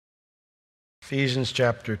Ephesians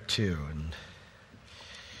chapter 2. And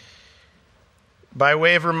by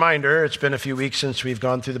way of reminder, it's been a few weeks since we've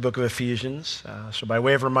gone through the book of Ephesians. So by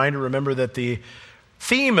way of reminder, remember that the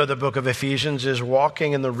theme of the book of Ephesians is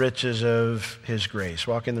walking in the riches of his grace,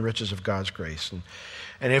 walking in the riches of God's grace.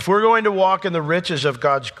 And if we're going to walk in the riches of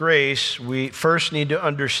God's grace, we first need to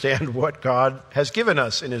understand what God has given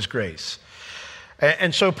us in his grace.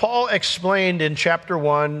 And so Paul explained in chapter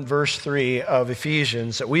 1, verse 3 of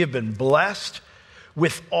Ephesians that we have been blessed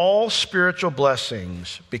with all spiritual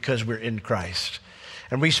blessings because we're in Christ.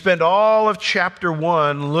 And we spend all of chapter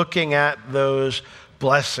 1 looking at those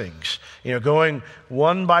blessings, going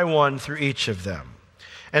one by one through each of them.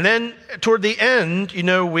 And then toward the end,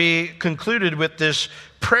 we concluded with this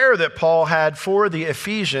prayer that Paul had for the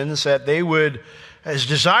Ephesians, that his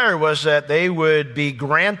desire was that they would be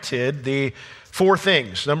granted the four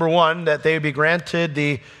things. Number one, that they would be granted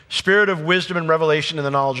the spirit of wisdom and revelation and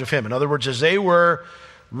the knowledge of him. In other words, as they were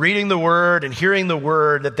reading the word and hearing the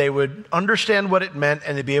word, that they would understand what it meant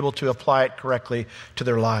and they'd be able to apply it correctly to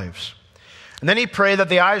their lives. And then he prayed that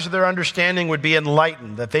the eyes of their understanding would be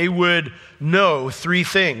enlightened, that they would know three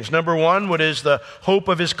things. Number one, what is the hope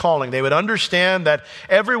of his calling? They would understand that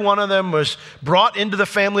every one of them was brought into the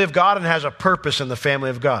family of God and has a purpose in the family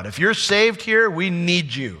of God. If you're saved here, we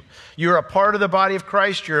need you. You're a part of the body of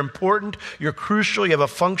Christ. You're important. You're crucial. You have a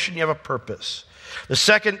function. You have a purpose. The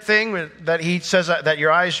second thing that he says that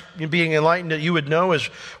your eyes being enlightened, that you would know, is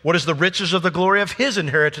what is the riches of the glory of his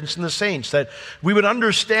inheritance in the saints, that we would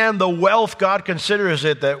understand the wealth God considers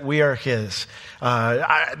it, that we are his.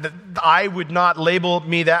 I would not label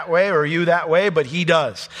me that way or you that way, but he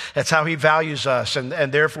does. That's how he values us, and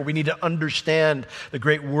therefore we need to understand the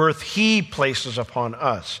great worth he places upon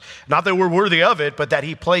us. Not that we're worthy of it, but that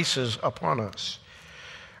he places upon us.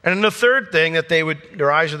 And then the third thing, that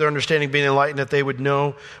their eyes of their understanding being enlightened, that they would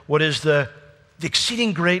know what is the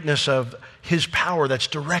exceeding greatness of his power that's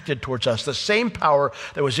directed towards us. The same power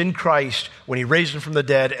that was in Christ when he raised him from the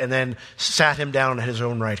dead and then sat him down at his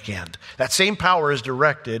own right hand. That same power is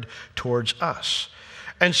directed towards us.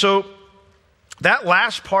 And so that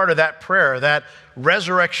last part of that prayer, that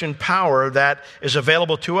resurrection power that is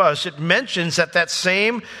available to us, it mentions that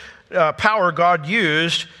same power God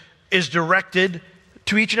used is directed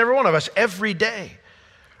to each and every one of us every day.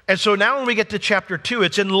 And so now when we get to chapter 2,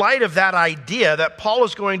 it's in light of that idea that Paul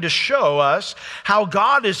is going to show us how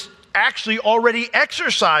God has actually already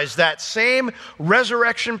exercised that same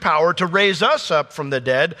resurrection power to raise us up from the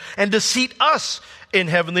dead and to seat us in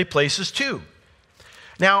heavenly places too.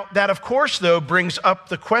 Now, that of course, though, brings up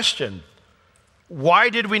the question, why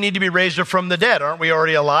did we need to be raised up from the dead? Aren't we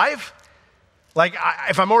already alive?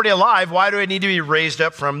 If I'm already alive, why do I need to be raised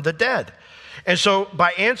up from the dead? And so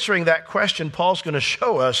by answering that question, Paul's going to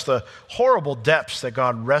show us the horrible depths that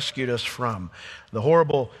God rescued us from, the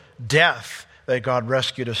horrible death that God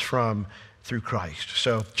rescued us from through Christ.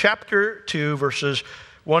 So chapter 2, verses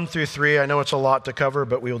 1 through 3, I know it's a lot to cover,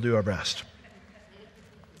 but we will do our best.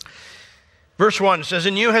 Verse 1 says,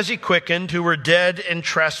 "In you has he quickened who were dead in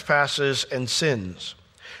trespasses and sins,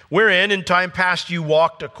 wherein in time past you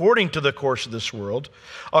walked according to the course of this world,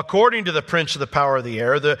 according to the prince of the power of the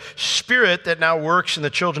air, the spirit that now works in the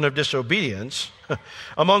children of disobedience,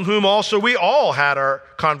 among whom also we all had our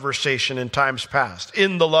conversation in times past,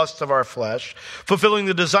 in the lusts of our flesh, fulfilling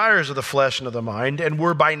the desires of the flesh and of the mind, and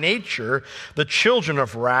were by nature the children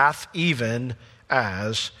of wrath, even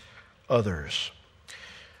as others."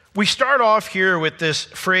 We start off here with this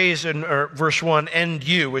phrase in verse 1, "and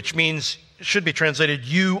you," which means, should be translated,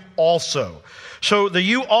 "you also." So the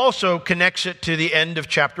 "you also" connects it to the end of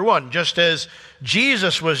chapter 1. Just as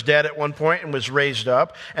Jesus was dead at one point and was raised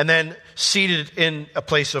up and then seated in a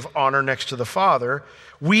place of honor next to the Father,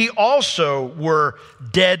 we also were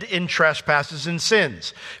dead in trespasses and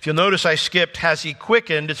sins. If you'll notice, I skipped "has he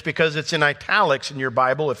quickened." It's because it's in italics in your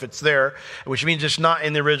Bible, if it's there, which means it's not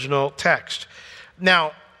in the original text.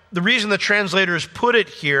 Now, the reason the translators put it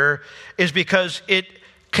here is because it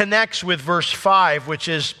connects with verse 5, which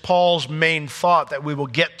is Paul's main thought that we will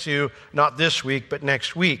get to, not this week, but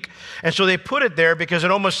next week. And so they put it there because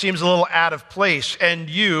it almost seems a little out of place. "And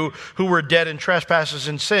you who were dead in trespasses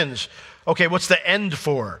and sins." Okay, what's the end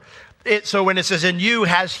for? So when it says, "in you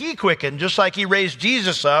has he quickened," just like he raised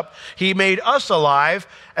Jesus up, he made us alive,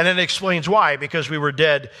 and then it explains why, because we were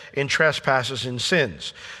dead in trespasses and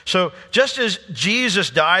sins. So just as Jesus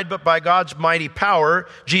died, but by God's mighty power,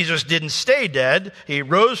 Jesus didn't stay dead. He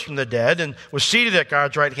rose from the dead and was seated at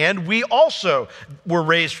God's right hand. We also were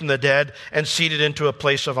raised from the dead and seated into a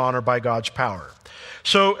place of honor by God's power.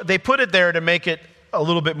 So they put it there to make it a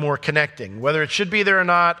little bit more connecting. Whether it should be there or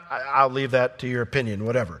not, I'll leave that to your opinion,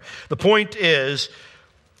 whatever. The point is,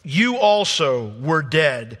 you also were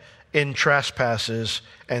dead in trespasses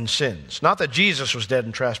and sins. Not that Jesus was dead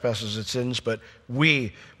in trespasses and sins, but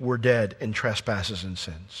we were dead in trespasses and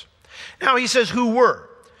sins. Now he says, who were?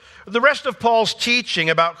 The rest of Paul's teaching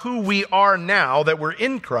about who we are now that we're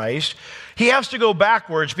in Christ, he has to go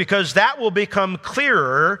backwards because that will become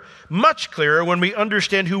clearer, much clearer, when we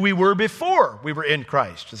understand who we were before we were in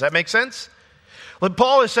Christ. Does that make sense? When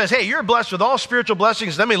Paul says, hey, you're blessed with all spiritual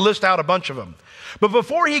blessings, let me list out a bunch of them. But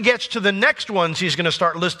before he gets to the next ones he's going to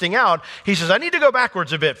start listing out, he says, I need to go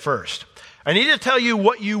backwards a bit first. I need to tell you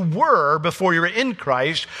what you were before you were in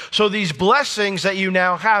Christ, so these blessings that you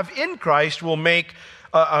now have in Christ will make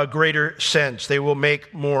a greater sense. They will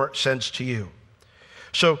make more sense to you.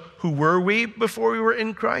 So who were we before we were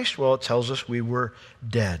in Christ? Well, it tells us we were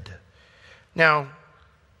dead. Now,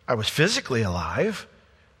 I was physically alive,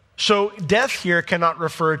 so death here cannot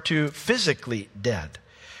refer to physically dead.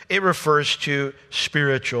 It refers to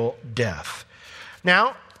spiritual death.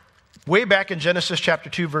 Now, way back in Genesis chapter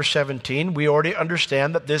 2, verse 17, we already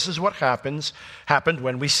understand that this is what happened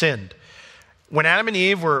when we sinned. When Adam and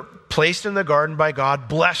Eve were placed in the garden by God,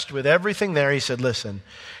 blessed with everything there, he said, listen,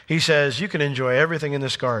 he says, you can enjoy everything in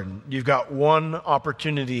this garden. You've got one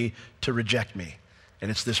opportunity to reject me, and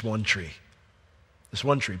it's this one tree. This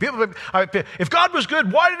one tree. If God was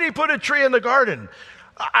good, why did he put a tree in the garden?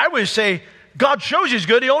 I would say, God shows he's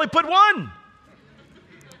good, he only put one.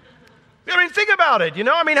 I mean, think about it,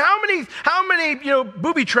 how many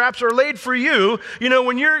booby traps are laid for you,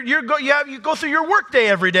 when you go through your workday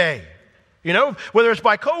every day. Whether it's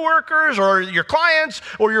by coworkers or your clients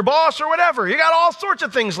or your boss or whatever. You got all sorts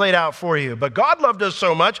of things laid out for you. But God loved us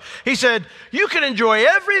so much, he said, you can enjoy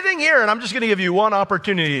everything here, and I'm just going to give you one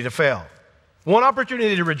opportunity to fail. One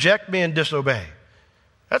opportunity to reject me and disobey.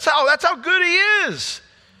 That's how good he is.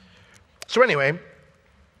 So anyway,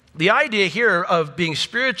 the idea here of being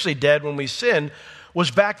spiritually dead when we sin was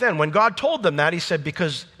back then. When God told them that, he said,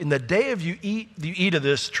 because in the day of you eat of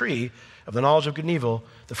this tree, of the knowledge of good and evil,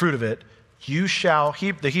 the fruit of it, you shall,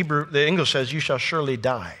 the English says, you shall surely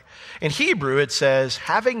die. In Hebrew, it says,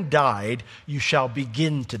 having died, you shall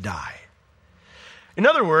begin to die. In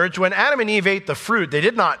other words, when Adam and Eve ate the fruit, they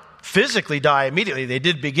did not physically die immediately. They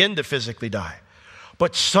did begin to physically die.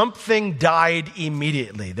 But something died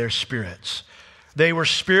immediately, their spirits. They were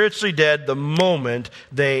spiritually dead the moment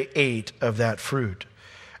they ate of that fruit.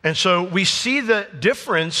 And so we see the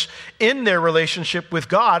difference in their relationship with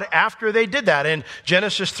God after they did that. In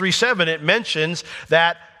Genesis 3:7, it mentions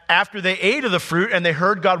that after they ate of the fruit and they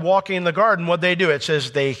heard God walking in the garden, what they do? It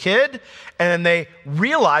says they hid and they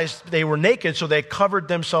realized they were naked, so they covered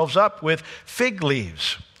themselves up with fig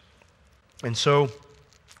leaves. And so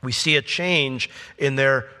we see a change in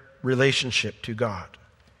their relationship to God.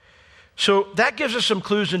 So that gives us some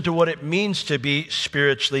clues into what it means to be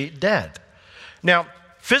spiritually dead. Now,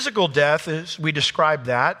 physical death, we describe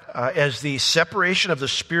that as the separation of the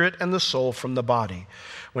spirit and the soul from the body.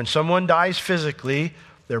 When someone dies physically,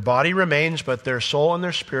 their body remains, but their soul and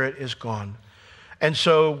their spirit is gone. And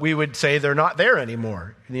so we would say they're not there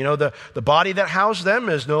anymore. The body that housed them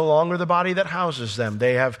is no longer the body that houses them.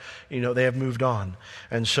 They have moved on.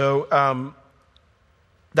 And so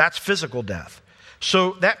that's physical death.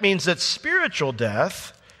 So that means that spiritual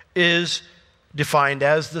death is defined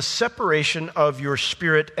as the separation of your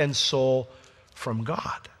spirit and soul from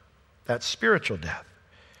God. That's spiritual death.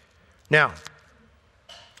 Now,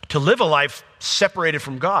 to live a life separated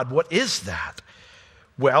from God, what is that?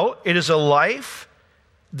 Well, it is a life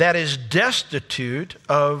that is destitute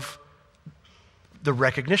of the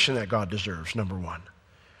recognition that God deserves, number one.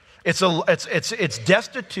 It's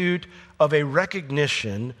destitute of a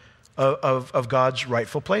recognition of God's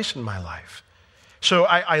rightful place in my life. So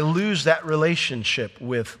I lose that relationship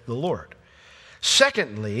with the Lord.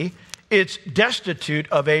 Secondly, it's destitute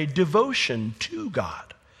of a devotion to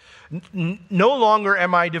God. No longer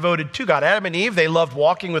am I devoted to God. Adam and Eve, they loved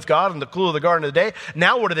walking with God in the cool of the garden of the day.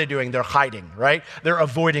 Now what are they doing? They're hiding, right? They're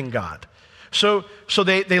avoiding God. So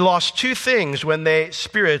they lost two things when they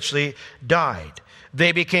spiritually died.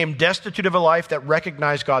 They became destitute of a life that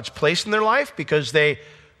recognized God's place in their life because they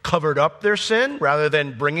covered up their sin rather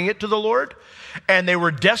than bringing it to the Lord. And they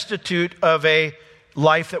were destitute of a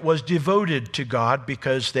life that was devoted to God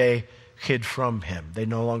because they hid from him. They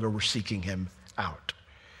no longer were seeking him out.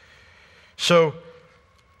 So,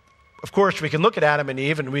 of course, we can look at Adam and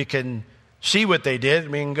Eve and we can see what they did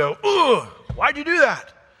and we can go, ugh, why'd you do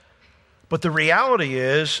that? But the reality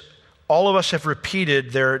is, all of us have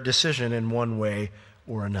repeated their decision in one way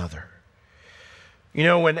or another.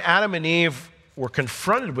 When Adam and Eve were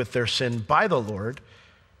confronted with their sin by the Lord,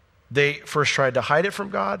 they first tried to hide it from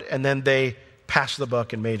God, and then they passed the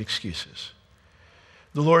buck and made excuses.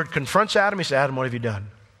 The Lord confronts Adam. He says, Adam, what have you done?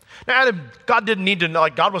 Now, Adam, God didn't need to know.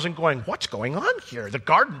 Like, God wasn't going, what's going on here? The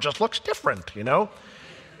garden just looks different, you know?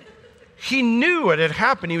 He knew what had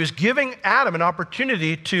happened. He was giving Adam an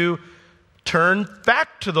opportunity to turn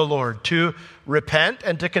back to the Lord, to repent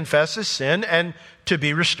and to confess his sin and to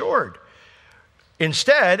be restored.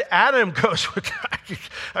 Instead, Adam goes,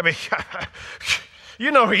 I mean,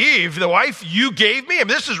 you know, Eve, the wife you gave me, and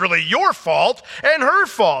this is really your fault and her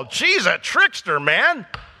fault. She's a trickster, man.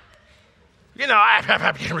 You know,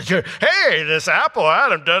 hey, this apple,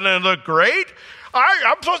 Adam, doesn't it look great?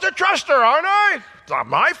 I'm supposed to trust her, aren't I? It's not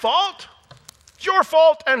my fault. It's your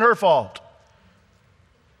fault and her fault.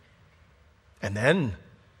 And then,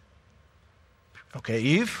 okay,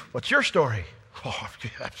 Eve, what's your story? Oh,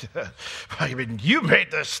 I mean, you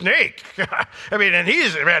made the snake. I mean, and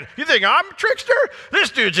man, you think I'm a trickster? This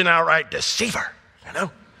dude's an outright deceiver, you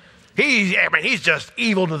know? He's just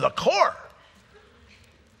evil to the core.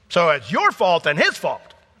 So it's your fault and his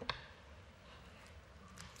fault.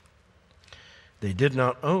 They did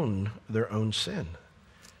not own their own sin.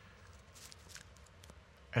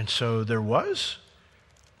 And so there was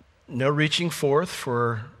no reaching forth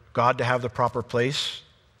for God to have the proper place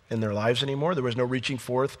in their lives anymore. There was no reaching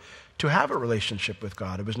forth to have a relationship with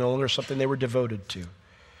God. It was no longer something they were devoted to.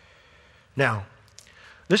 Now,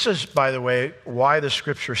 this is, by the way, why the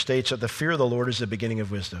scripture states that the fear of the Lord is the beginning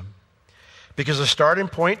of wisdom. Because the starting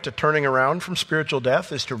point to turning around from spiritual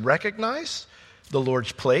death is to recognize the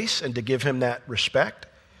Lord's place and to give him that respect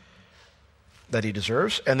that he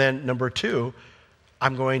deserves. And then number two,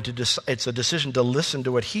 it's a decision to listen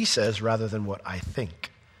to what he says rather than what I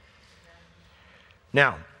think.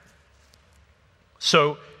 Now,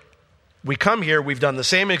 so we come here, we've done the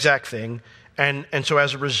same exact thing, and so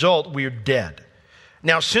as a result, we're dead.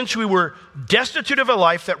 Now, since we were destitute of a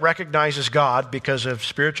life that recognizes God because of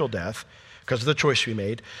spiritual death, because of the choice we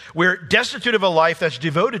made, we're destitute of a life that's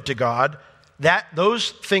devoted to God,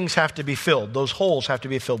 those things have to be filled. Those holes have to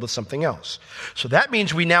be filled with something else. So that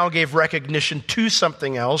means we now gave recognition to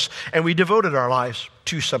something else, and we devoted our lives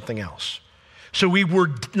to something else. So we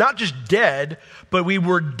were not just dead, but we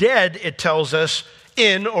were dead, it tells us,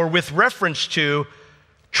 in or with reference to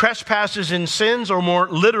trespasses and sins, or more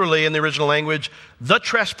literally in the original language, the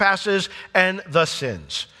trespasses and the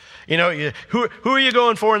sins. You know, who are you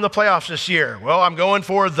going for in the playoffs this year? Well, I'm going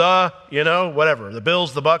for whatever, the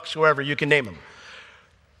Bills, the Bucks, whoever, you can name them.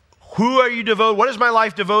 Who are you devoted? What is my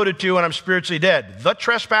life devoted to when I'm spiritually dead? The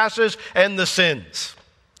trespasses and the sins.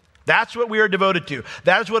 That's what we are devoted to.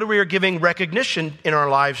 That is what we are giving recognition in our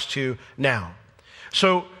lives to now.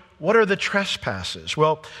 So what are the trespasses?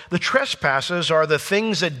 Well, the trespasses are the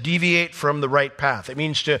things that deviate from the right path.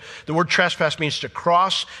 The word trespass means to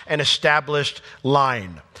cross an established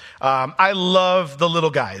line. I love the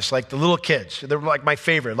little guys, like the little kids. They're like my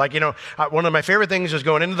favorite. One of my favorite things is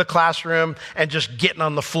going into the classroom and just getting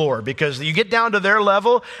on the floor, because you get down to their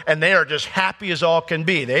level and they are just happy as all can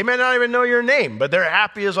be. They may not even know your name, but they're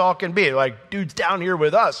happy as all can be. Like, dude's down here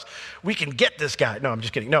with us. We can get this guy. No, I'm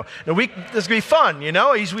just kidding. No, this is going to be fun,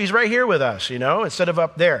 He's right here with us, instead of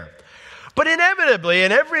up there. But inevitably,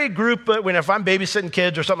 in every group, if I'm babysitting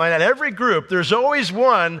kids or something like that, every group, there's always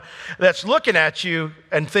one that's looking at you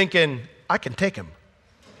and thinking, I can take him.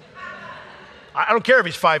 I don't care if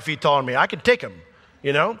he's 5 feet taller than me. I can take him,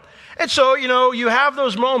 And so, you have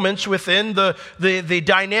those moments within the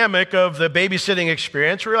dynamic of the babysitting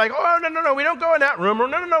experience where you're like, oh, no, we don't go in that room, or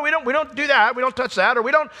no, we don't do that, we don't touch that, or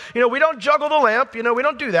we don't juggle the lamp, we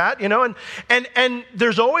don't do that, and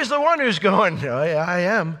there's always the one who's going, oh, yeah, I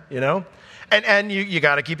am, and you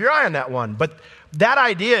got to keep your eye on that one. But that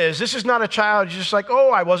idea is, this is not a child who's just like,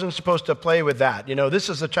 oh, I wasn't supposed to play with that. This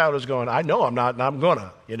is a child who's going, I know I'm not, and I'm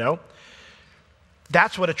gonna,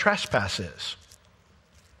 That's what a trespass is.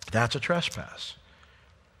 That's a trespass.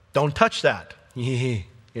 Don't touch that.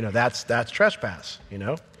 That's trespass,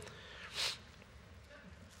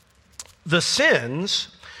 The sins,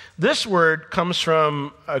 this word comes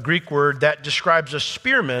from a Greek word that describes a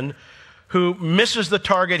spearman who misses the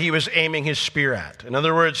target he was aiming his spear at. In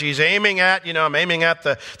other words, he's aiming at, I'm aiming at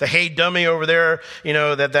the hay dummy over there,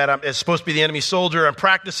 that is supposed to be the enemy soldier. I'm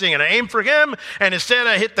practicing and I aim for him, and instead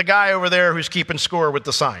I hit the guy over there who's keeping score with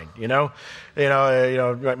the sign, my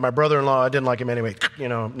brother-in-law, I didn't like him anyway.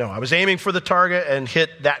 No, I was aiming for the target and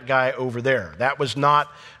hit that guy over there. That was not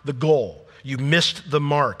the goal. You missed the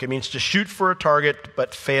mark. It means to shoot for a target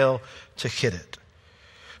but fail to hit it.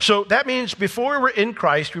 So that means before we were in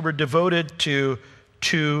Christ, we were devoted to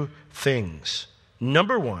two things.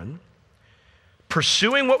 Number one,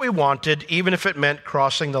 pursuing what we wanted, even if it meant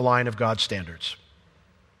crossing the line of God's standards.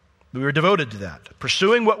 We were devoted to that.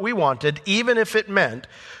 Pursuing what we wanted, even if it meant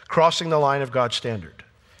crossing the line of God's standard.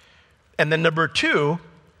 And then number 2,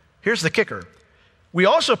 here's the kicker. We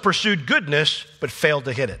also pursued goodness, but failed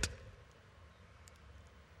to hit it.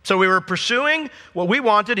 So we were pursuing what we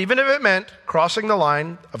wanted, even if it meant crossing the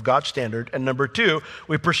line of God's standard. And number 2,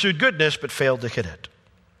 we pursued goodness, but failed to hit it.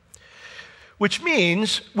 Which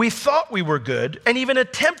means we thought we were good and even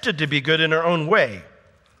attempted to be good in our own way,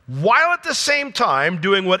 while at the same time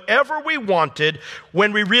doing whatever we wanted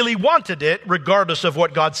when we really wanted it, regardless of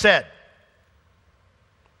what God said.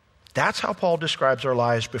 That's how Paul describes our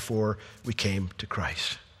lives before we came to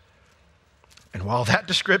Christ. And while that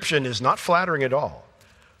description is not flattering at all,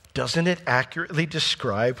 doesn't it accurately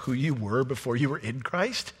describe who you were before you were in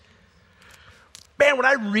Christ? Man, when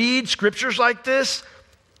I read scriptures like this,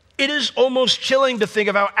 it is almost chilling to think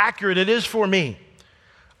of how accurate it is for me.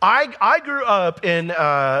 I grew up in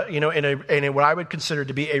what I would consider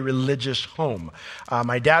to be a religious home.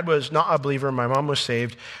 My dad was not a believer. My mom was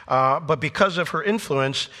saved. But because of her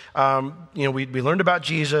influence, we learned about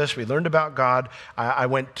Jesus. We learned about God. We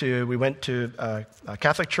went to a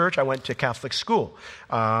Catholic church. I went to Catholic school.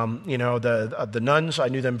 The nuns, I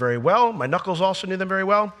knew them very well. My knuckles also knew them very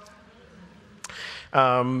well.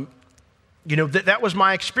 That was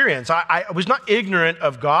my experience. I was not ignorant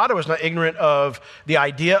of God. I was not ignorant of the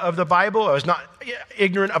idea of the Bible. I was not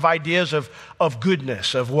ignorant of ideas of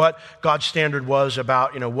goodness, of what God's standard was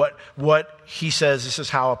about, what he says this is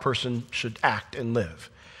how a person should act and live,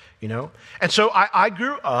 And so I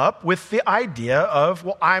grew up with the idea of,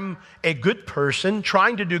 well, I'm a good person,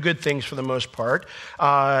 trying to do good things for the most part,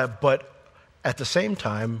 but at the same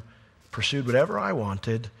time, pursued whatever I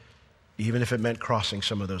wanted, even if it meant crossing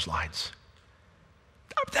some of those lines.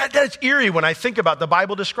 That's eerie when I think about the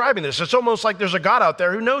Bible describing this. It's almost like there's a God out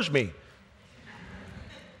there who knows me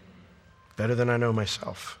better than I know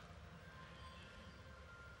myself.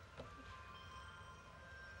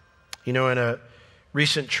 In a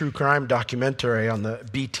recent true crime documentary on the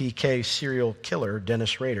BTK serial killer,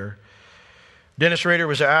 Dennis Rader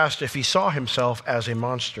was asked if he saw himself as a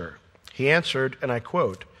monster. He answered, and I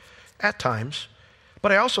quote, "At times,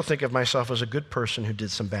 but I also think of myself as a good person who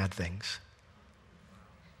did some bad things."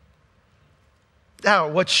 Now,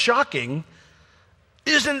 what's shocking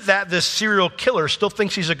isn't that this serial killer still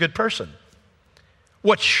thinks he's a good person.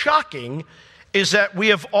 What's shocking is that we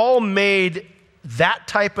have all made that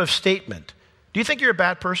type of statement. Do you think you're a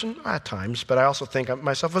bad person? At times, but I also think of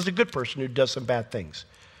myself as a good person who does some bad things.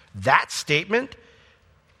 That statement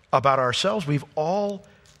about ourselves, we've all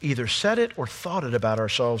either said it or thought it about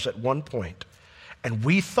ourselves at one point. And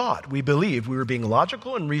we believed we were being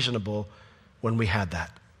logical and reasonable when we had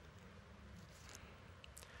that.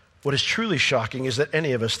 What is truly shocking is that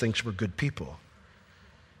any of us thinks we're good people.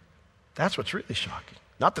 That's what's really shocking.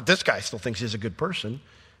 Not that this guy still thinks he's a good person,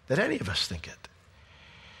 that any of us think it.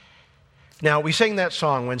 Now, we sang that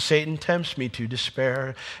song, "When Satan Tempts Me to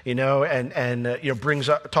Despair,"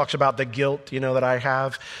 talks about the guilt, that I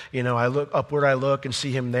have. I look upward, I look and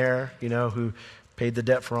see him there, who paid the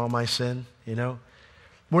debt for all my sin,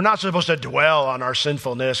 We're not supposed to dwell on our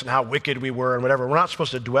sinfulness and how wicked we were and whatever. We're not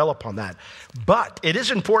supposed to dwell upon that. But it is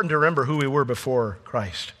important to remember who we were before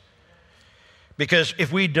Christ. Because if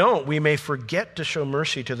we don't, we may forget to show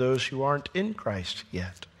mercy to those who aren't in Christ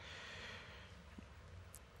yet.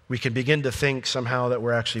 We can begin to think somehow that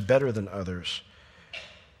we're actually better than others,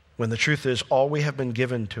 when the truth is all that has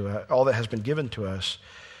been given to us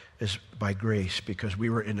is by grace, because we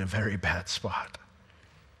were in a very bad spot.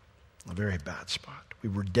 A very bad spot. We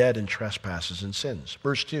were dead in trespasses and sins.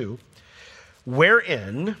 Verse 2,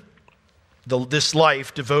 wherein this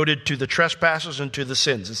life devoted to the trespasses and to the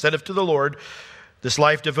sins. Instead of to the Lord, this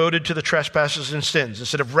life devoted to the trespasses and sins.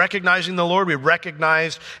 Instead of recognizing the Lord, we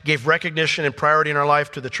gave recognition and priority in our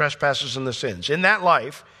life to the trespasses and the sins. In that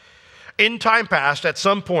life, in time past, at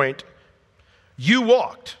some point, you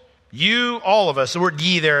walked. You, all of us. The word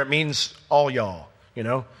ye there, it means all y'all,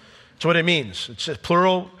 That's what it means. It's a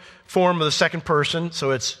plural form of the second person,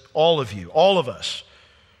 so it's all of you, all of us.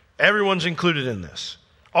 Everyone's included in this.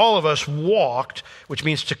 All of us walked, which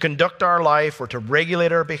means to conduct our life or to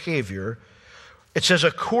regulate our behavior. It says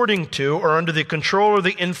according to, or under the control or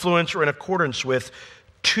the influence or in accordance with,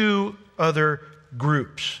 2 other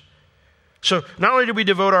groups. So not only did we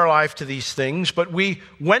devote our life to these things, but we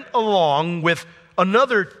went along with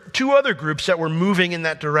 2 other groups that were moving in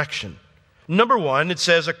that direction. Number 1, it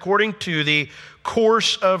says according to the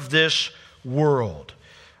course of this world.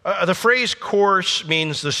 The phrase course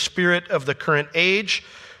means the spirit of the current age.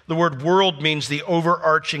 the word world means the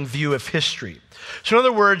overarching view of history. So in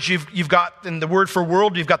other words, you've got, in the word for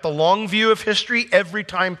world, you've got the long view of history, every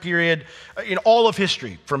time period, in all of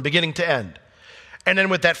history, from beginning to end. And then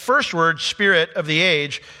with that first word, spirit of the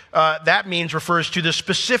age, that refers to the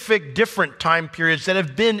specific different time periods that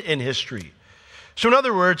have been in history. So in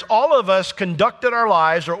other words, all of us conducted our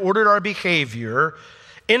lives or ordered our behavior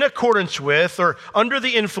in accordance with or under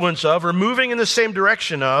the influence of or moving in the same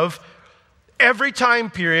direction of every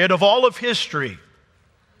time period of all of history.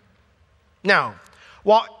 Now,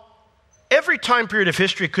 while every time period of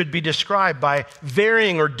history could be described by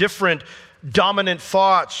varying or different dominant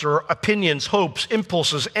thoughts or opinions, hopes,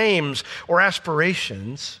 impulses, aims, or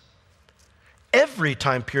aspirations, every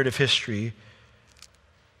time period of history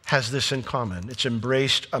has this in common. It's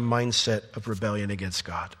embraced a mindset of rebellion against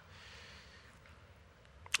God.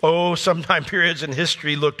 Oh, some time periods in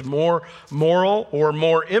history looked more moral or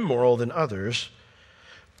more immoral than others.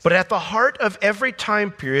 But at the heart of every time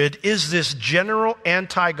period is this general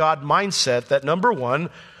anti-God mindset that, number one,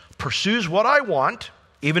 pursues what I want,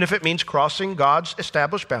 even if it means crossing God's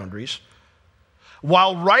established boundaries,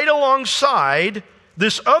 while right alongside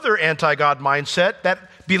this other anti-God mindset that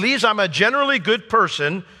believes I'm a generally good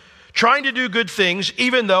person, trying to do good things,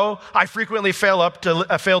 even though I frequently fail to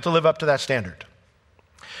live up to that standard.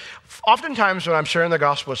 Oftentimes when I'm sharing the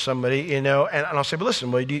gospel with somebody, and I'll say, but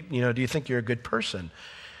listen, well, do you think you're a good person?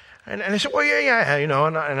 And they say, well, yeah, and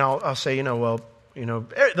I'll say,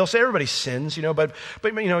 they'll say everybody sins, but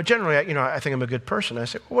generally, I think I'm a good person. I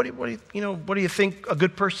say, well, what do you think a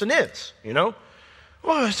good person is? Well,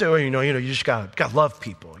 I say, well, you just gotta love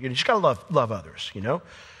people. You just gotta love others, And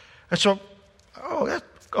so,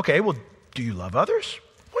 okay. Well, do you love others?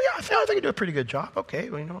 Well, yeah, I think you do a pretty good job. Okay,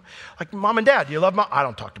 well, like mom and dad. Do you love mom? I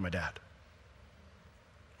don't talk to my dad.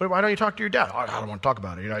 Why don't you talk to your dad? I don't want to talk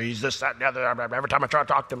about it. He's this, that, and the other. Every time I try to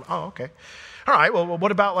talk to him, oh, okay. All right, well,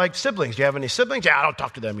 what about like siblings? Do you have any siblings? Yeah, I don't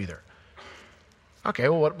talk to them either. Okay,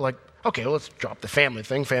 well, let's drop the family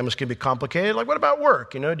thing. Families can be complicated. Like, what about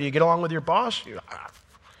work? Do you get along with your boss? I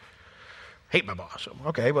hate my boss.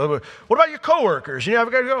 Okay, well, what about your coworkers?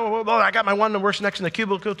 I got my one that works next in the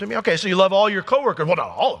cubicle to me. Okay, so you love all your coworkers. Well, not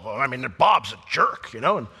all of them. I mean, Bob's a jerk,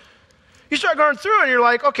 And you start going through it, and you're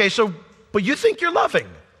like, okay, but you think you're loving.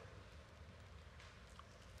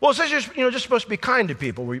 Well, it says you're just supposed to be kind to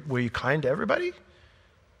people. Were you kind to everybody?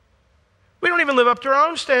 We don't even live up to our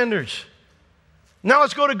own standards. Now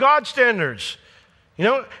let's go to God's standards.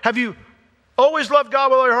 Have you always loved God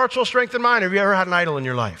with all your heart, soul, strength, and mind? Have you ever had an idol in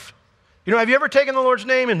your life? Have you ever taken the Lord's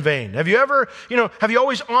name in vain? Have you ever, have you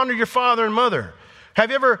always honored your father and mother? Have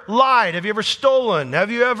you ever lied? Have you ever stolen? Have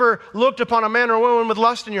you ever looked upon a man or a woman with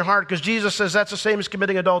lust in your heart? Because Jesus says that's the same as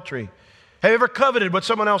committing adultery. Have you ever coveted what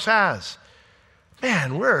someone else has?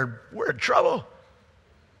 Man, we're in trouble.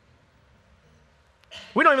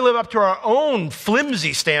 We don't even live up to our own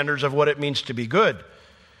flimsy standards of what it means to be good,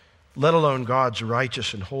 let alone God's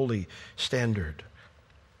righteous and holy standard.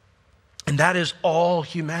 And that is all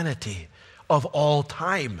humanity of all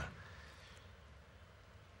time.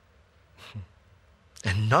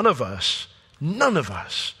 And none of us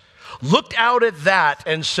looked out at that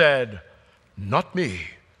and said, not me.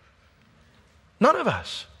 None of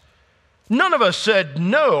us. None of us said,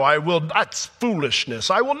 no, that's foolishness.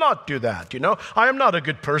 I will not do that. I am not a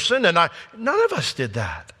good person. And none of us did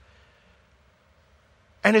that.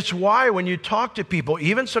 And it's why when you talk to people,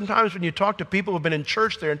 even sometimes when you talk to people who've been in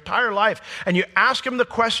church their entire life, and you ask them the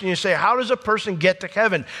question, you say, how does a person get to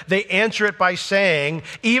heaven? They answer it by saying,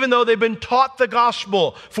 even though they've been taught the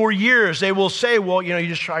gospel for years, they will say, well, you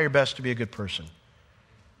just try your best to be a good person.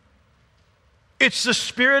 It's the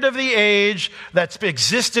spirit of the age that's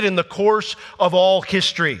existed in the course of all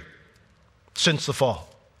history since the fall.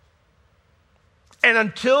 And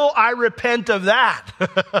until I repent of that,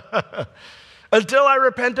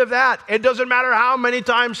 it doesn't matter how many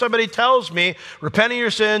times somebody tells me, repent of your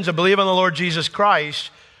sins and believe on the Lord Jesus Christ,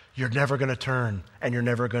 you're never going to turn and you're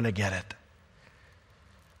never going to get it.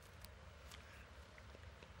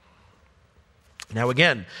 Now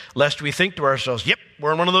again, lest we think to ourselves, yep,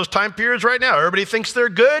 we're in one of those time periods right now. Everybody thinks they're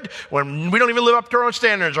good when we don't even live up to our own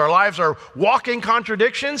standards. Our lives are walking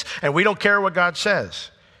contradictions and we don't care what God says.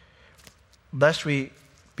 Lest we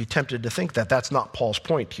be tempted to think that that's not Paul's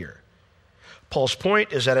point here. Paul's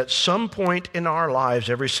point is that at some point in our lives,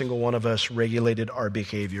 every single one of us regulated our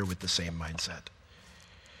behavior with the same mindset.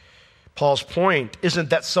 Paul's point isn't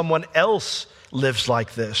that someone else lives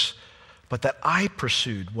like this, but that I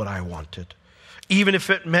pursued what I wanted, even if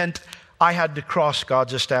it meant I had to cross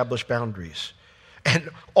God's established boundaries. And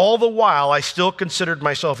all the while, I still considered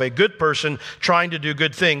myself a good person trying to do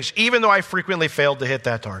good things, even though I frequently failed to hit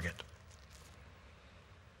that target.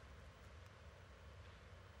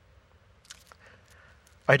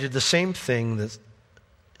 I did the same thing that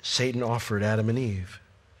Satan offered Adam and Eve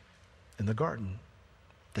in the garden.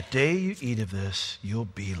 The day you eat of this, you'll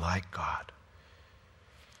be like God.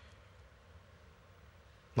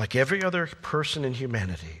 Like every other person in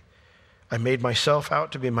humanity, I made myself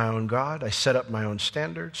out to be my own God. I set up my own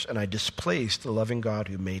standards, and I displaced the loving God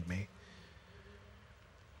who made me.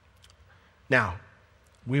 Now,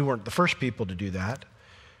 we weren't the first people to do that.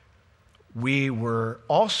 We were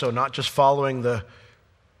also not just following the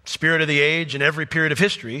spirit of the age in every period of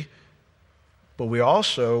history, but we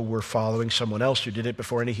also were following someone else who did it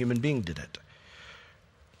before any human being did it,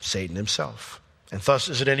 Satan himself. And thus,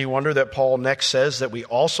 is it any wonder that Paul next says that we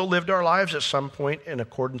also lived our lives at some point in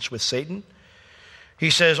accordance with Satan? He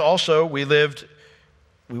says also we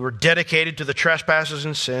were dedicated to the trespasses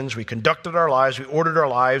and sins. We conducted our lives, we ordered our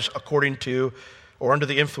lives according to or under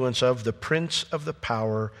the influence of the prince of the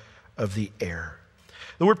power of the air.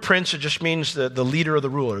 The word prince, it just means the leader or the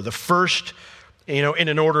ruler, the first, in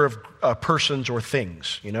an order of persons or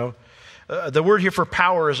things, The word here for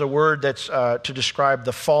power is a word that's to describe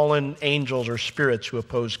the fallen angels or spirits who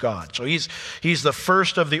oppose God. So he's the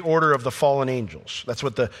first of the order of the fallen angels. That's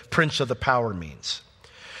what the prince of the power means.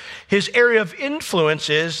 His area of influence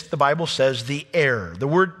is, the Bible says, the air. The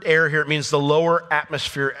word air here, it means the lower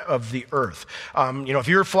atmosphere of the earth. If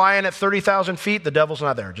you're flying at 30,000 feet, the devil's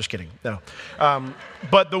not there. Just kidding. No.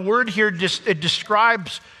 But the word here, it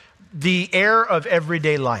describes the air of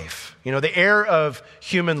everyday life, the air of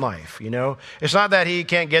human life, It's not that he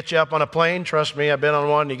can't get you up on a plane. Trust me, I've been on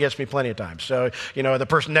one. He gets me plenty of times. So, the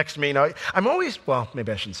person next to me, I'm always,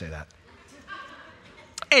 maybe I shouldn't say that.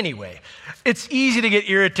 Anyway, it's easy to get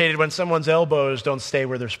irritated when someone's elbows don't stay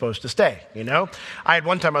where they're supposed to stay, I had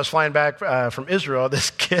one time I was flying back from Israel,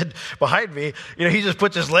 this kid behind me, he just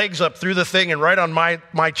puts his legs up through the thing and right on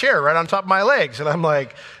my chair, right on top of my legs. And I'm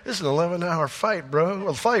like, this is an 11-hour fight, bro.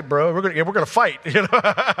 We'll fight, bro. We're gonna fight,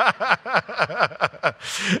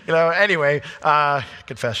 Anyway,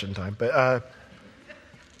 confession time. But,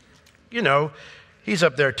 he's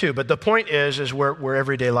up there too. But the point is where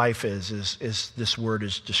everyday life is this word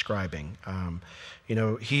is describing.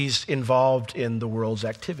 He's involved in the world's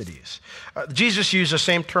activities. Jesus used the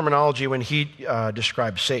same terminology when he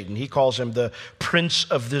describes Satan. He calls him the prince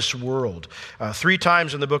of this world. 3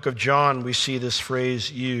 times in the book of John, we see this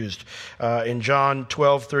phrase used. In John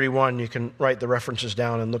 12:31, you can write the references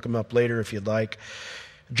down and look them up later if you'd like.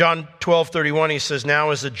 John 12:31, he says,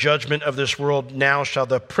 now is the judgment of this world, now shall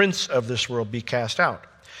the prince of this world be cast out.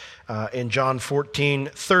 In John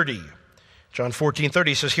 14:30,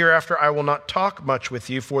 he says, hereafter I will not talk much with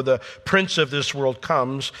you, for the prince of this world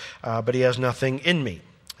comes, but he has nothing in me.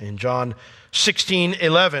 In John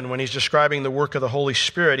 16:11, when he's describing the work of the Holy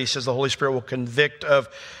Spirit, he says the Holy Spirit will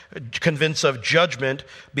convince of judgment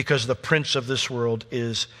because the prince of this world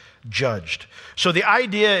is judged. So the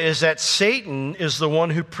idea is that Satan is the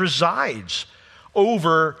one who presides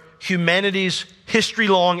over humanity's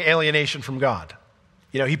history-long alienation from God.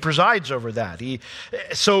 He presides over that.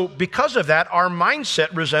 So because of that, our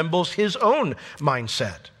mindset resembles his own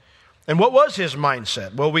mindset. And what was his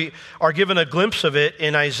mindset? Well, we are given a glimpse of it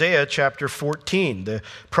in Isaiah chapter 14. The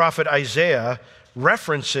prophet Isaiah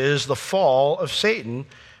references the fall of Satan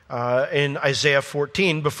in Isaiah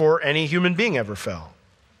 14 before any human being ever fell.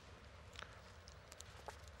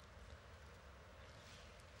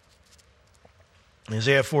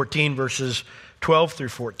 Isaiah 14, verses 12 through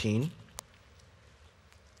 14.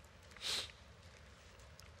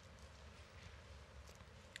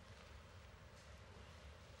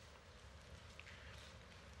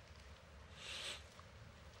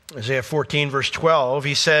 Isaiah 14, verse 12,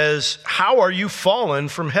 he says, how are you fallen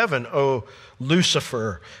from heaven, O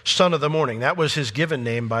Lucifer, son of the morning? That was his given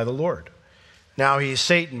name by the Lord. Now he is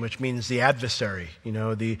Satan, which means the adversary,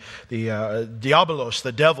 the diabolos,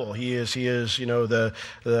 the devil. He is, the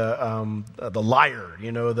liar,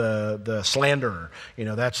 the slanderer.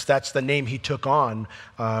 That's the name he took on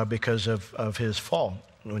because of his fall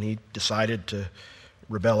when he decided to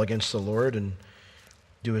rebel against the Lord and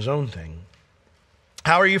do his own thing.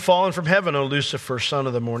 How are you fallen from heaven, O Lucifer, son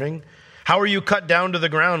of the morning? How are you cut down to the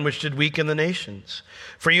ground, which did weaken the nations?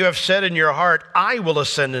 For you have said in your heart, I will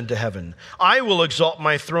ascend into heaven. I will exalt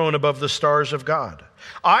my throne above the stars of God.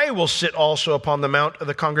 I will sit also upon the mount of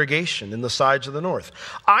the congregation in the sides of the north.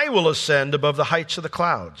 I will ascend above the heights of the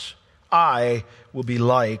clouds. I will be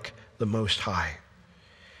like the Most High.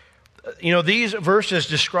 These verses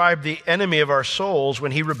describe the enemy of our souls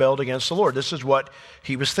when he rebelled against the Lord. This is what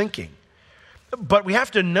he was thinking. But we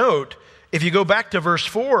have to note, if you go back to verse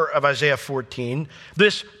 4 of Isaiah 14,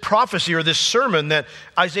 this prophecy or this sermon that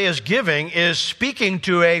Isaiah is giving is speaking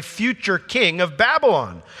to a future king of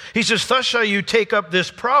Babylon. He says, "Thus shall you take up this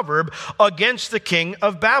proverb against the king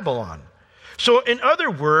of Babylon." So in other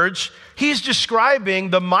words, he's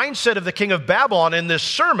describing the mindset of the king of Babylon in this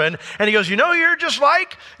sermon, and he goes, you're just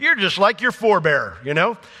like your forebear,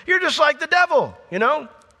 You're just like the devil,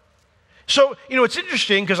 So, it's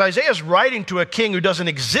interesting because Isaiah's writing to a king who doesn't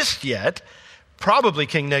exist yet, probably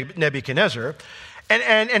King Nebuchadnezzar,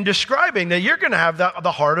 and describing that you're going to have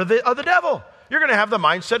the heart of the devil. You're going to have the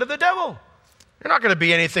mindset of the devil. You're not going to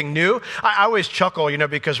be anything new. I always chuckle,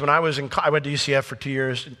 because when I went to UCF for 2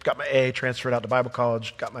 years, got my A, transferred out to Bible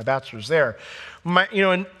college, got my bachelor's there.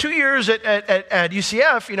 In 2 years at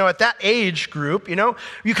UCF, at that age group, you kind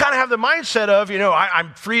of have the mindset of,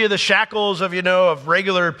 I'm free of the shackles of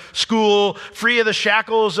regular school, free of the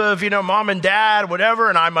shackles of, mom and dad, whatever,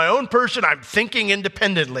 and I'm my own person. I'm thinking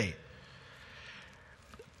independently.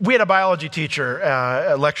 We had a biology teacher,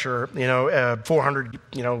 a lecturer, 400,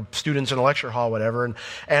 students in a lecture hall, whatever.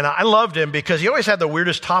 And I loved him because he always had the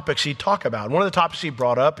weirdest topics he'd talk about. One of the topics he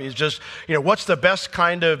brought up is just, what's the best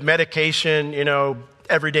kind of medication,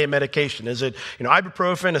 everyday medication? Is it,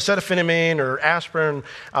 ibuprofen, acetaminophen, or aspirin? And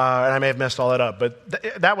I may have messed all that up, but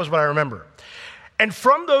that was what I remember. And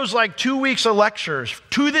from those 2 weeks of lectures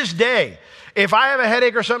to this day, if I have a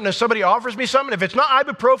headache or something and somebody offers me something, if it's not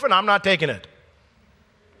ibuprofen, I'm not taking it.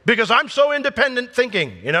 Because I'm so independent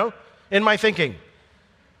thinking, in my thinking.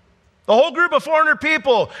 The whole group of 400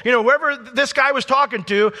 people, whoever this guy was talking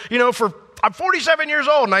to, I'm 47 years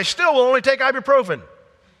old and I still will only take ibuprofen.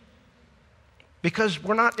 Because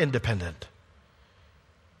we're not independent.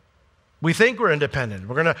 We think we're independent.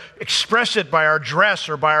 We're going to express it by our dress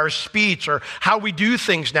or by our speech or how we do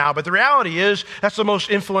things now. But the reality is that's the most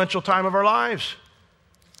influential time of our lives.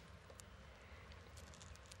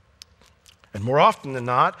 And more often than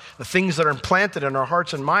not, the things that are implanted in our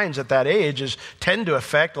hearts and minds at that age tend to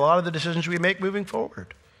affect a lot of the decisions we make moving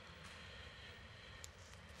forward.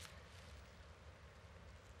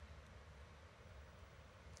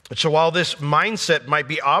 And so while this mindset might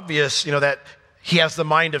be obvious, that he has the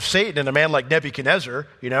mind of Satan and a man like Nebuchadnezzar,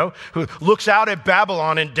 who looks out at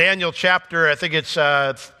Babylon in Daniel chapter, I think it's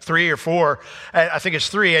 3 or 4, I think it's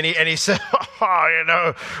 3, and he said,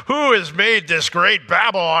 who has made this great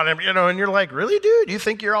Babylon? And you're like, really, dude? You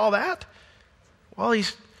think you're all that? Well,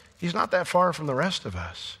 he's not that far from the rest of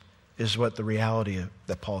us, is what the reality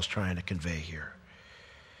that Paul's trying to convey here.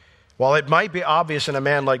 While it might be obvious in a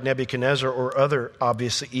man like Nebuchadnezzar or other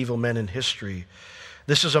obviously evil men in history,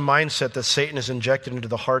 this is a mindset that Satan has injected into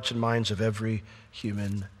the hearts and minds of every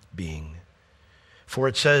human being. For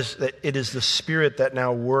it says that it is the spirit that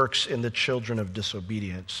now works in the children of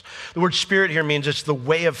disobedience. The word spirit here means it's the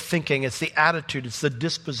way of thinking, it's the attitude, it's the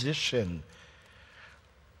disposition.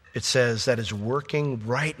 It says that is working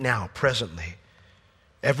right now, presently.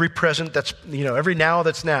 Every present that's, every now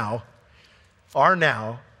that's now, our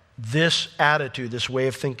now, this attitude, this way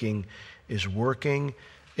of thinking is working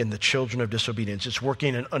in the children of disobedience. It's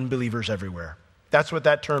working in unbelievers everywhere. That's what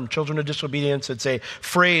that term, children of disobedience, it's a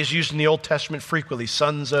phrase used in the Old Testament frequently,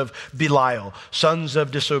 sons of Belial, sons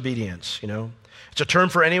of disobedience, It's a term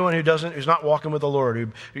for anyone who's not walking with the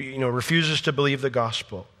Lord, who refuses to believe the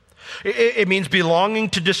gospel. It means belonging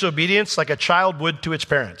to disobedience like a child would to its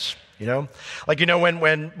parents. When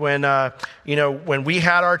we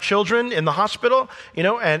had our children in the hospital,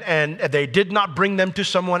 and they did not bring them to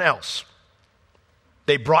someone else.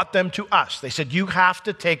 They brought them to us. They said, you have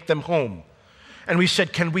to take them home. And we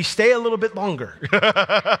said, can we stay a little bit longer? Because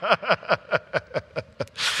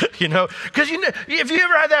if you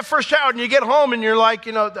ever had that first child and you get home and you're like,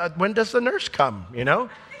 when does the nurse come,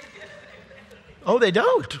 Oh, they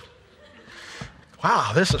don't.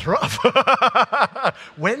 Wow, this is rough.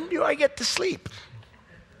 When do I get to sleep?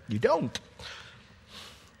 You don't.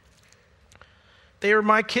 They are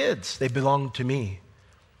my kids. They belong to me.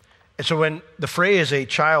 And so when the phrase a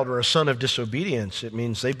child or a son of disobedience, it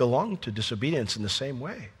means they belong to disobedience in the same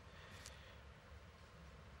way.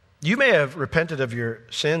 You may have repented of your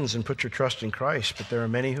sins and put your trust in Christ, but there are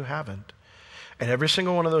many who haven't. And every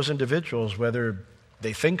single one of those individuals, whether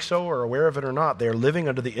they think so or aware of it or not, they are living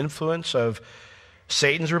under the influence of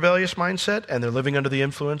Satan's rebellious mindset, and they're living under the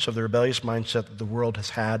influence of the rebellious mindset that the world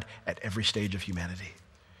has had at every stage of humanity.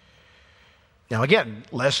 Now again,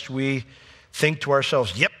 lest we think to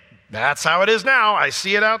ourselves, yep, that's how it is now. I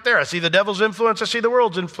see it out there. I see the devil's influence. I see the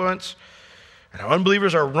world's influence. And our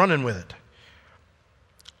unbelievers are running with it.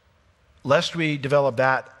 lest we develop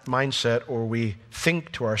that mindset or we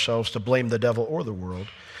think to ourselves to blame the devil or the world,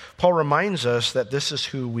 Paul reminds us that this is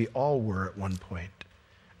who we all were at one point,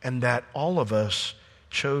 and that all of us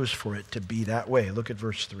chose for it to be that way. Look at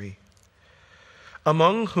verse 3.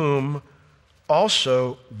 Among whom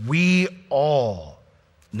also we all,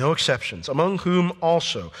 no exceptions, among whom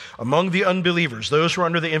also, among the unbelievers, those who are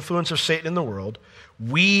under the influence of Satan in the world,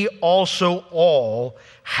 we also all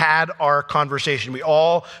had our conversation. We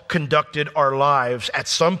all conducted our lives at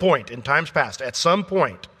some point, in times past, at some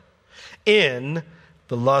point, in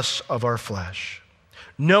the lusts of our flesh.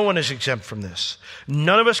 No one is exempt from this.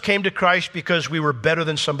 None of us came to Christ because we were better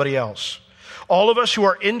than somebody else. All of us who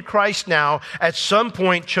are in Christ now, at some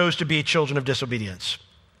point, chose to be children of disobedience.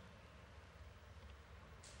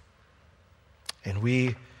 And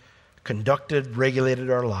we regulated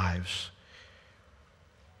our lives,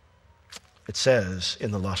 it says,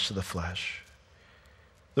 in the lust of the flesh.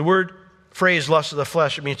 The phrase lust of the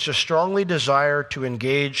flesh, it means to strongly desire to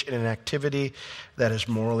engage in an activity that is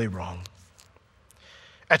morally wrong.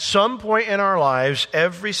 At some point in our lives,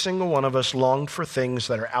 every single one of us longed for things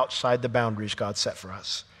that are outside the boundaries God set for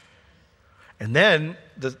us. And then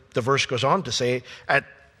the verse goes on to say, at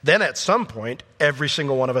some point, every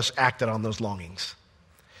single one of us acted on those longings.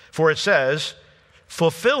 For it says,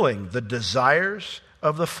 fulfilling the desires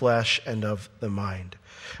of the flesh and of the mind.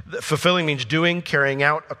 Fulfilling means doing, carrying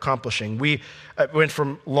out, accomplishing. We went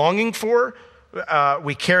from longing for,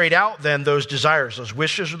 we carried out then those desires, those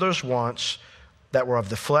wishes or those wants that were of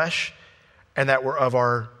the flesh and that were of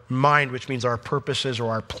our mind, which means our purposes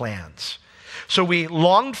or our plans. So we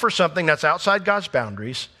longed for something that's outside God's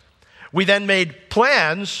boundaries. We then made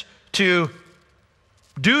plans to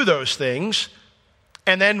do those things,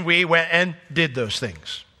 and then we went and did those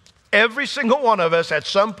things. Every single one of us at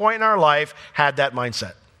some point in our life had that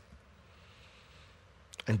mindset.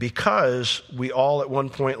 And because we all at one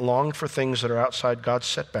point longed for things that are outside God's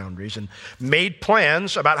set boundaries and made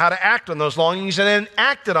plans about how to act on those longings and then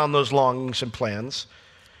acted on those longings and plans,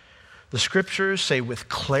 the scriptures say with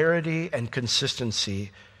clarity and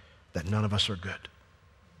consistency that none of us are good.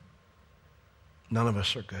 None of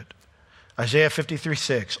us are good. Isaiah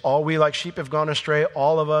 53:6, all we like sheep have gone astray,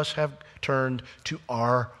 all of us have turned to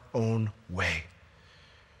our own way.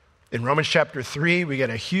 In Romans chapter 3, we get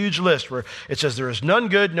a huge list where it says there is none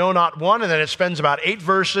good, no, not one, and then it spends about 8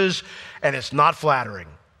 verses, and it's not flattering.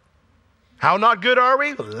 How not good are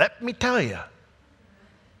we? Let me tell you.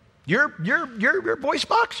 Your voice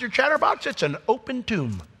box, your chatterbox, it's an open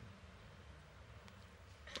tomb.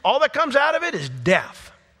 All that comes out of it is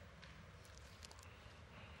death.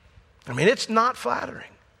 I mean, it's not flattering.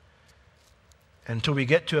 Until we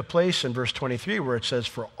get to a place in verse 23 where it says,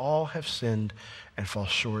 for all have sinned and fall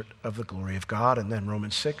short of the glory of God. And then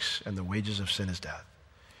Romans 6, and the wages of sin is death.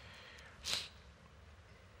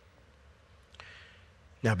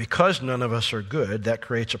 Now, because none of us are good, that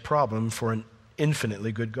creates a problem for an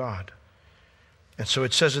infinitely good God. And so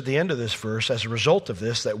it says at the end of this verse, as a result of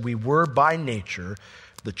this, that we were by nature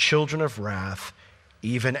the children of wrath,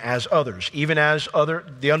 even as others,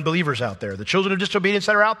 the unbelievers out there, the children of disobedience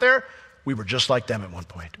that are out there, we were just like them at one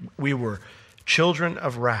point. We were children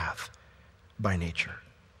of wrath by nature.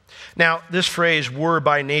 Now, this phrase, were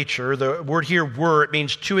by nature, the word here, were, it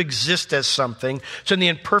means to exist as something. It's in the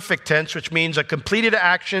imperfect tense, which means a completed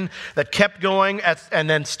action that kept going and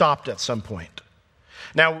then stopped at some point.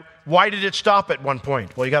 Now, why did it stop at one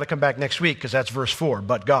point? Well, you got to come back next week because that's verse 4,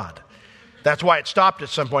 but God. That's why it stopped at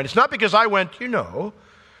some point. It's not because I went,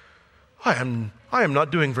 I am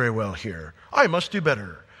not doing very well here. I must do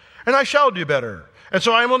better. And I shall do better. And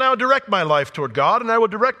so I will now direct my life toward God, and I will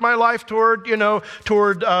direct my life toward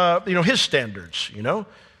His standards,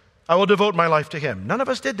 I will devote my life to Him. None of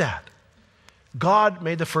us did that. God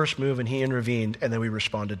made the first move, and He intervened, and then we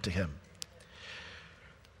responded to Him.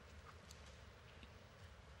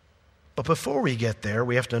 But before we get there,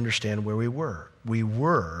 we have to understand where we were. We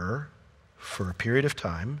were, for a period of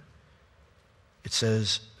time, it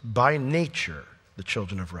says, by nature, the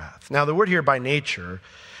children of wrath. Now, the word here, by nature,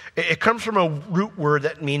 it comes from a root word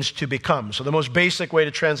that means to become. So the most basic way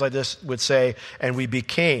to translate this would say, and we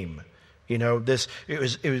became.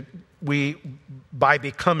 By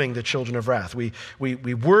becoming the children of wrath. We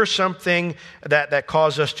were something that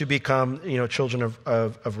caused us to become, children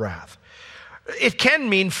of wrath. It can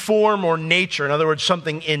mean form or nature, in other words,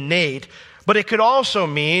 something innate, but it could also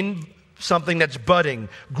mean something that's budding,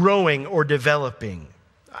 growing, or developing.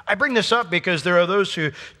 I bring this up because there are those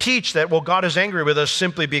who teach that, God is angry with us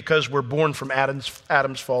simply because we're born from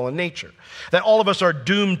Adam's fallen nature. That all of us are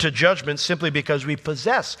doomed to judgment simply because we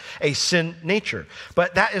possess a sin nature.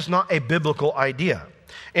 But that is not a biblical idea.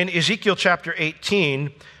 In Ezekiel chapter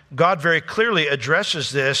 18, God very clearly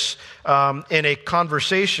addresses this in a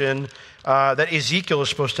conversation that Ezekiel is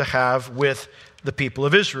supposed to have with the people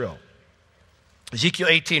of Israel. Ezekiel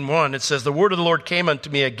 18:1, it says, "The word of the Lord came unto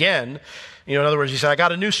me again." In other words, he said, I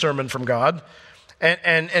got a new sermon from God.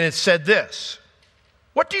 And it said this,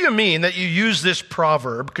 "What do you mean that you use this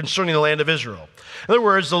proverb concerning the land of Israel?" In other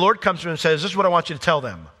words, the Lord comes to him and says, "This is what I want you to tell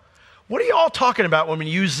them. What are you all talking about when we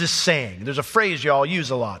use this saying?" There's a phrase you all use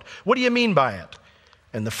a lot. What do you mean by it?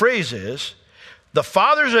 And the phrase is, "The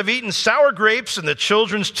fathers have eaten sour grapes and the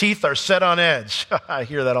children's teeth are set on edge." I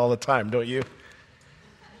hear that all the time, don't you?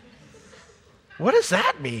 What does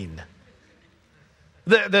that mean?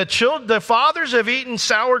 The fathers have eaten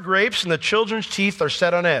sour grapes and the children's teeth are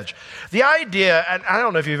set on edge. The idea, and I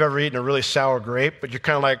don't know if you've ever eaten a really sour grape, but you're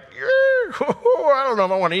kind of like, I don't know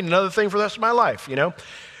if I want to eat another thing for the rest of my life,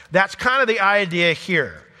 That's kind of the idea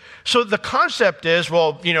here. So the concept is,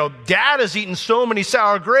 Dad has eaten so many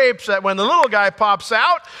sour grapes that when the little guy pops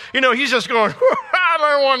out, he's just going, I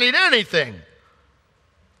don't want to eat anything.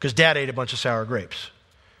 Because Dad ate a bunch of sour grapes.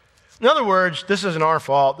 In other words, this isn't our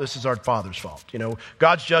fault, this is our Father's fault.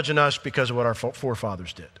 God's judging us because of what our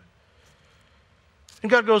forefathers did. And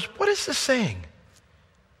God goes, what is this saying?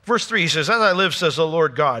 Verse 3, he says, "As I live, says the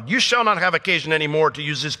Lord God, you shall not have occasion anymore to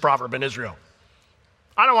use this proverb in Israel."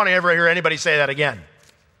 I don't want to ever hear anybody say that again,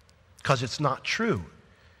 because it's not true.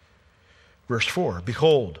 Verse 4,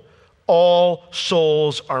 "Behold, all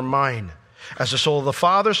souls are mine. As the soul of the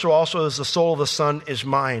Father, so also as the soul of the Son is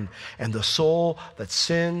mine. And the soul that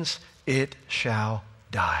sins, it shall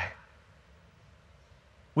die."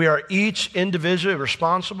 We are each individually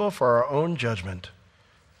responsible for our own judgment.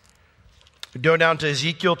 We go down to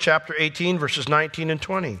Ezekiel chapter 18, verses 19 and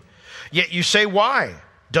 20. "Yet you say, why?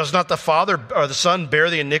 Does not the Father or the Son bear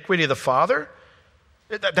the iniquity of the Father?"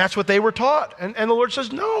 That's what they were taught. And the Lord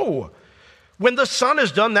says, no. "When the Son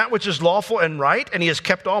has done that which is lawful and right, and he has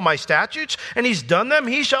kept all my statutes, and he's done them,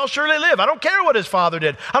 he shall surely live." I don't care what his father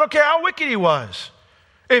did. I don't care how wicked he was.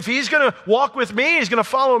 If he's going to walk with me, he's going to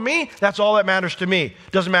follow me, that's all that matters to me.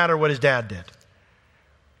 Doesn't matter what his dad did.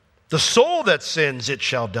 "The soul that sins, it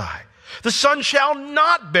shall die. The Son shall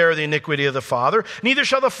not bear the iniquity of the Father, neither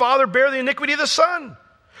shall the Father bear the iniquity of the Son.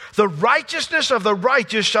 The righteousness of the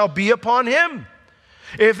righteous shall be upon him."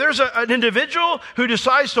 If there's an individual who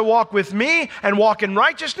decides to walk with me and walk in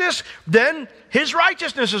righteousness, then his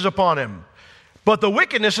righteousness is upon him. But the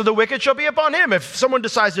wickedness of the wicked shall be upon him. If someone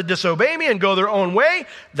decides to disobey me and go their own way,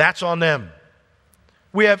 that's on them.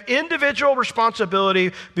 We have individual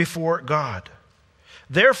responsibility before God.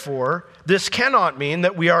 Therefore, this cannot mean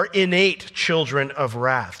that we are innate children of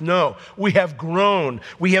wrath. No, we have grown,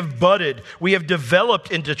 we have budded, we have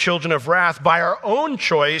developed into children of wrath by our own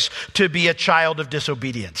choice to be a child of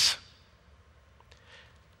disobedience.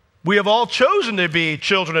 We have all chosen to be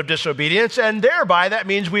children of disobedience, and thereby that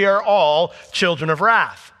means we are all children of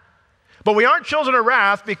wrath. But we aren't children of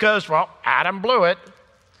wrath because, Adam blew it.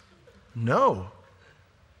 No,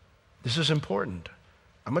 this is important.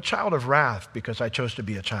 I'm a child of wrath because I chose to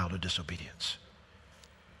be a child of disobedience.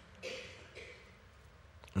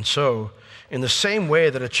 And so, in the same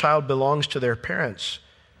way that a child belongs to their parents,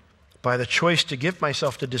 by the choice to give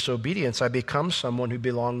myself to disobedience, I become someone who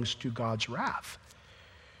belongs to God's wrath,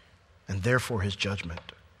 and therefore his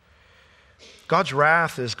judgment. God's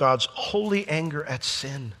wrath is God's holy anger at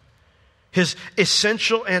sin, his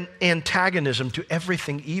essential antagonism to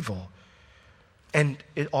everything evil. And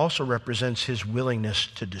it also represents his willingness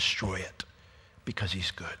to destroy it because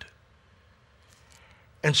he's good.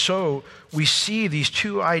 And so we see these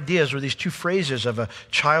two ideas or these two phrases of a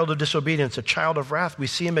child of disobedience, a child of wrath. We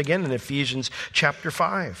see them again in Ephesians chapter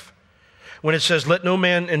 5. When it says, "Let no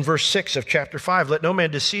man," in verse 6 of chapter 5, "let no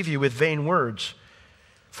man deceive you with vain words.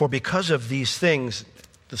 For because of these things,"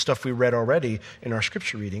 the stuff we read already in our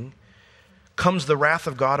scripture reading, "comes the wrath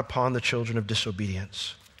of God upon the children of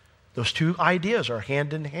disobedience." Those two ideas are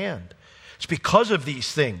hand in hand. It's because of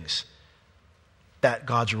these things that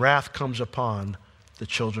God's wrath comes upon the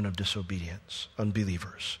children of disobedience,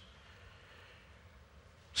 unbelievers.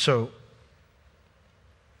 So,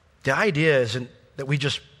 the idea isn't that we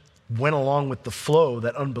just went along with the flow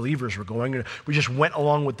that unbelievers were going. We just went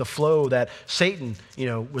along with the flow that Satan,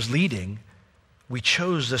 was leading. We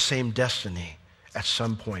chose the same destiny at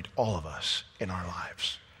some point, all of us, in our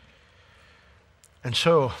lives. And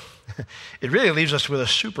so, it really leaves us with a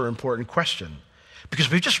super important question. Because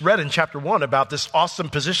we've just read in chapter 1 about this awesome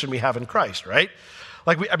position we have in Christ, right?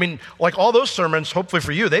 Like all those sermons, hopefully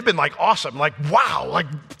for you, they've been like awesome. Like, wow,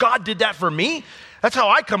 like God did that for me? That's how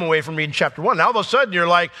I come away from reading chapter 1. Now all of a sudden you're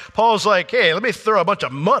like, Paul's like, hey, let me throw a bunch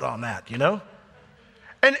of mud on that,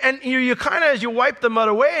 And you kind of, as you wipe the mud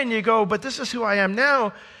away and you go, but this is who I am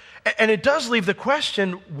now. And it does leave the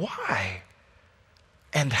question, why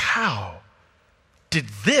and how did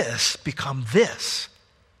this become this?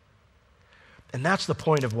 And that's the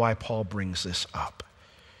point of why Paul brings this up.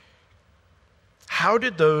 How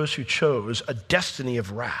did those who chose a destiny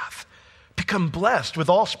of wrath become blessed with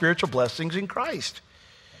all spiritual blessings in Christ?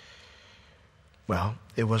 Well,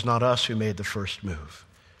 it was not us who made the first move.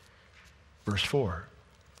 Verse 4,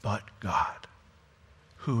 but God,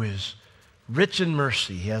 who is rich in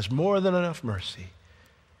mercy. He has more than enough mercy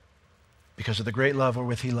because of the great love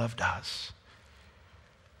wherewith he loved us.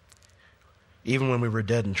 Even when we were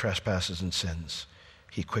dead in trespasses and sins,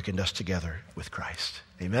 he quickened us together with Christ.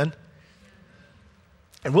 Amen?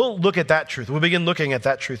 And we'll look at that truth. We'll begin looking at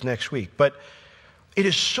that truth next week. But it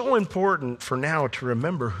is so important for now to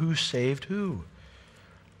remember who saved who.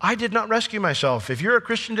 I did not rescue myself. If you're a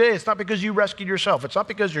Christian today, it's not because you rescued yourself. It's not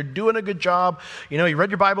because you're doing a good job. You know, you read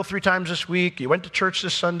your Bible 3 times this week. You went to church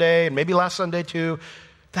this Sunday and maybe last Sunday too.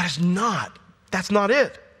 That's not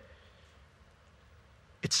it.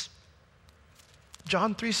 It's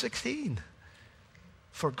John 3:16.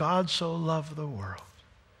 For God so loved the world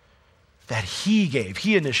that he gave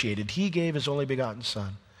his only begotten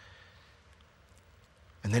Son.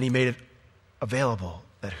 And then he made it available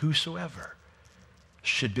that whosoever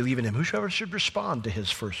should believe in him, whosoever should respond to his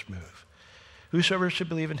first move, whosoever should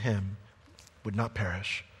believe in him should not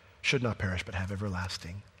perish, but have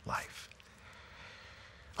everlasting life.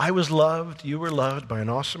 I was loved, you were loved by an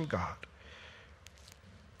awesome God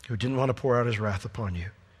who didn't want to pour out his wrath upon you.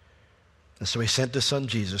 And so he sent his son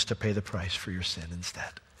Jesus to pay the price for your sin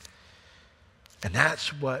instead. And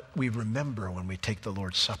that's what we remember when we take the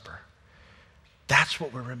Lord's Supper. That's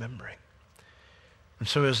what we're remembering. And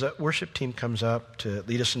so as the worship team comes up to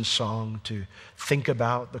lead us in song, to think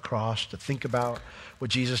about the cross, to think about what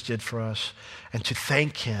Jesus did for us, and to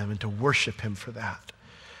thank him and to worship him for that,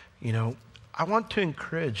 you know, I want to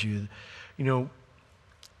encourage you, you know,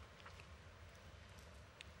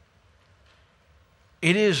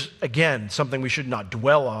 it is, again, something we should not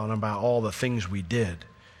dwell on about all the things we did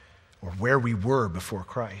or where we were before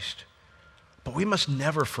Christ. But we must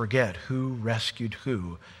never forget who rescued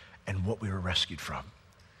who and what we were rescued from.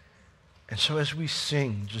 And so as we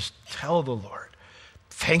sing, just tell the Lord,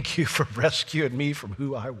 thank you for rescuing me from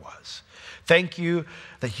who I was. Thank you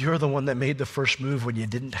that you're the one that made the first move when you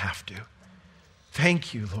didn't have to.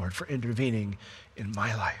 Thank you, Lord, for intervening in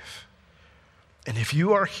my life. And if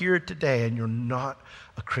you are here today and you're not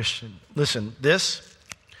a Christian, listen, this,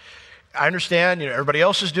 I understand, you know, everybody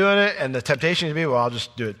else is doing it, and the temptation is to be, well, I'll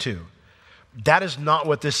just do it too. That is not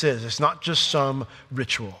what this is. It's not just some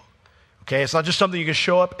ritual, okay? It's not just something you can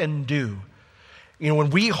show up and do. You know, when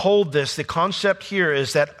we hold this, the concept here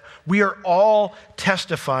is that we are all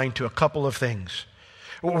testifying to a couple of things.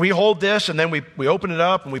 When we hold this and then we open it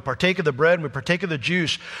up and we partake of the bread and we partake of the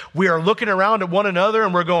juice, we are looking around at one another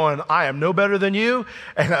and we're going, I am no better than you,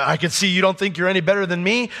 and I can see you don't think you're any better than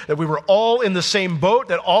me, that we were all in the same boat,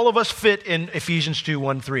 that all of us fit in Ephesians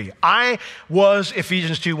 2:1-3. I was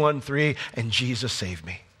Ephesians 2:1-3, and Jesus saved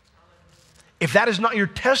me. If that is not your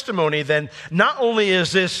testimony, then not only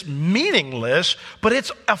is this meaningless, but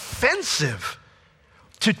it's offensive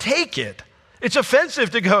to take it. It's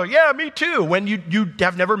offensive to go, yeah, me too, when you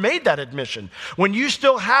have never made that admission. When you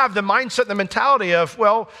still have the mindset, the mentality of,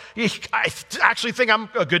 well, I actually think I'm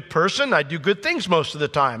a good person. I do good things most of the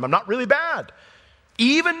time. I'm not really bad.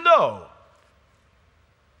 Even though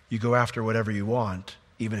you go after whatever you want,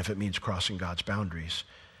 even if it means crossing God's boundaries,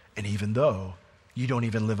 and even though you don't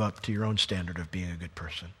even live up to your own standard of being a good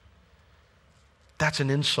person. That's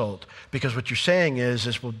an insult, because what you're saying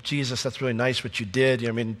is, well, Jesus, that's really nice what you did.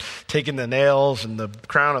 I mean, taking the nails and the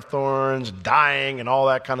crown of thorns and dying and all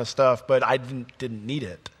that kind of stuff, but I didn't need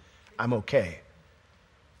it. I'm okay.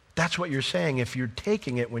 That's what you're saying if you're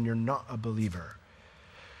taking it when you're not a believer.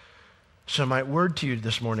 So my word to you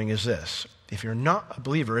this morning is this. If you're not a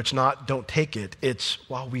believer, it's not don't take it. It's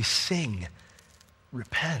while we sing,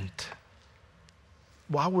 repent.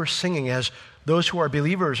 While we're singing, as those who are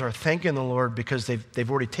believers are thanking the Lord because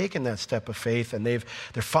they've already taken that step of faith and they're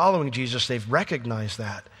following Jesus, they've recognized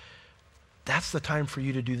that. That's the time for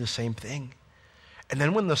you to do the same thing. And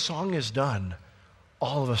then when the song is done,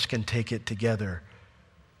 all of us can take it together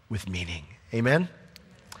with meaning. Amen?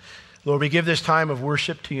 Lord, we give this time of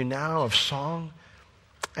worship to you now, of song.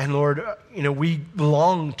 And Lord, we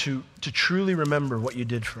long to truly remember what you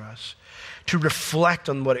did for us, to reflect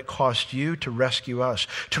on what it cost you to rescue us,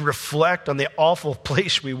 to reflect on the awful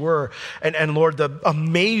place we were, and Lord, the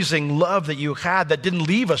amazing love that you had that didn't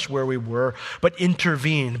leave us where we were, but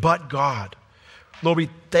intervened. But God, Lord, we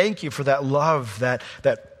thank you for that love that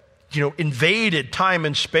invaded time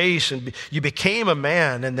and space, and you became a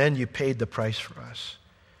man, and then you paid the price for us.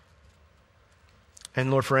 And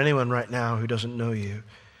Lord, for anyone right now who doesn't know you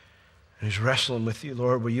and who's wrestling with you,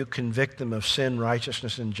 Lord, will you convict them of sin,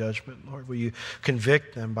 righteousness, and judgment? Lord, will you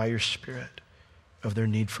convict them by your Spirit of their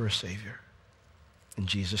need for a Savior? In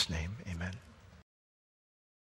Jesus' name, amen.